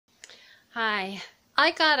Hi.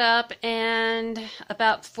 I got up and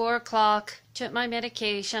about 4 o'clock took my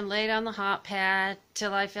medication, laid on the hot pad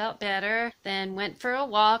till I felt better, then went for a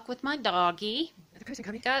walk with my doggy.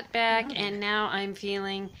 Got back and now I'm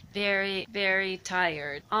feeling very, very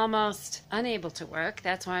tired, almost unable to work.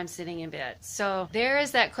 That's why I'm sitting in bed. So there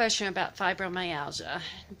is that question about fibromyalgia.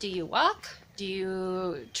 Do you walk? Do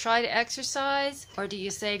you try to exercise, or do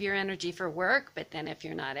you save your energy for work? But then if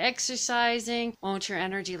you're not exercising, won't your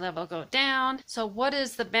energy level go down? So what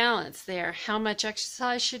is the balance there? How much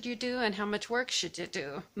exercise should you do and how much work should you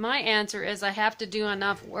do? My answer is I have to do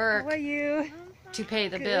enough work to pay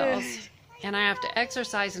the bills, and I have to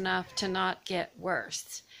exercise enough to not get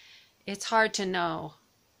worse. It's hard to know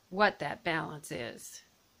what that balance is.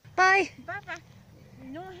 Bye. Papa,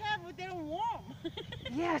 you don't have it, they're warm.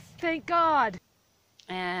 Yes, thank God.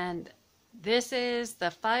 And this is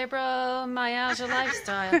the Fibromyalgia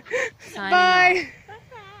Lifestyle signing Bye. off.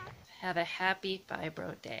 Have a happy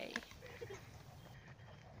Fibro Day.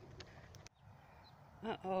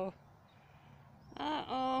 Uh-oh.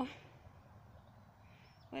 Uh-oh.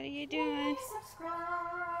 What are you doing? Please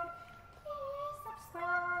subscribe.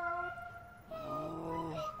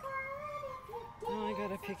 Oh, I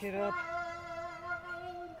gotta pick it up.